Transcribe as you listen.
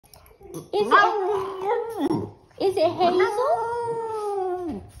Is it Hazel?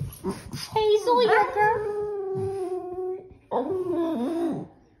 Hazel, your girl?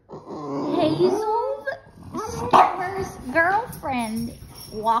 Hazel, Skipper's girlfriend,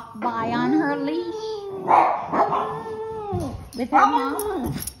 walked by on her leash with her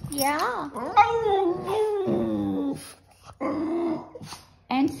mom. Yeah.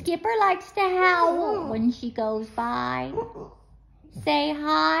 And Skipper likes to howl when she goes by. Say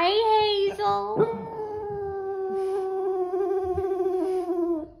hi, Hazel.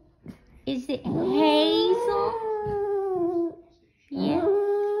 Is it Hazel? Yeah.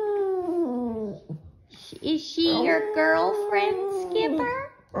 Is she your girlfriend,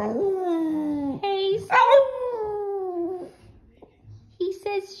 Skipper? Hazel? He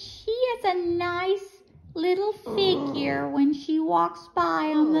says she is a nice little figure when she walks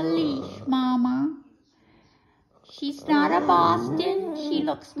by on the leash, Mama. She's not a Boston. She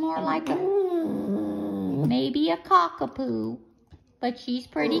looks more like maybe a cockapoo. But she's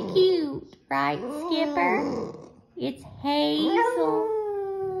pretty cute, right, Skipper? It's Hazel.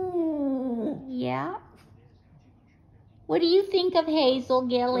 Yeah. What do you think of Hazel,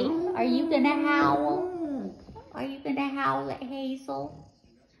 Gilly? Are you going to howl? Are you going to howl at Hazel?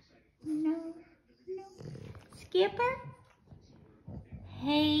 No. No. Skipper?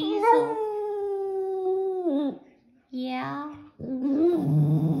 Hazel. Yeah.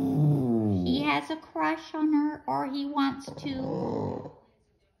 He has a crush on her, or he wants to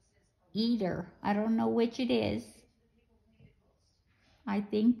eat her. I don't know which it is. I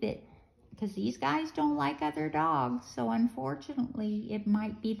think that because these guys don't like other dogs, so unfortunately it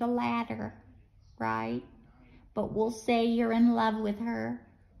might be the latter, right? But we'll say you're in love with her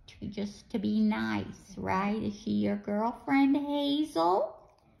just to be nice, right? Is she your girlfriend, Hazel?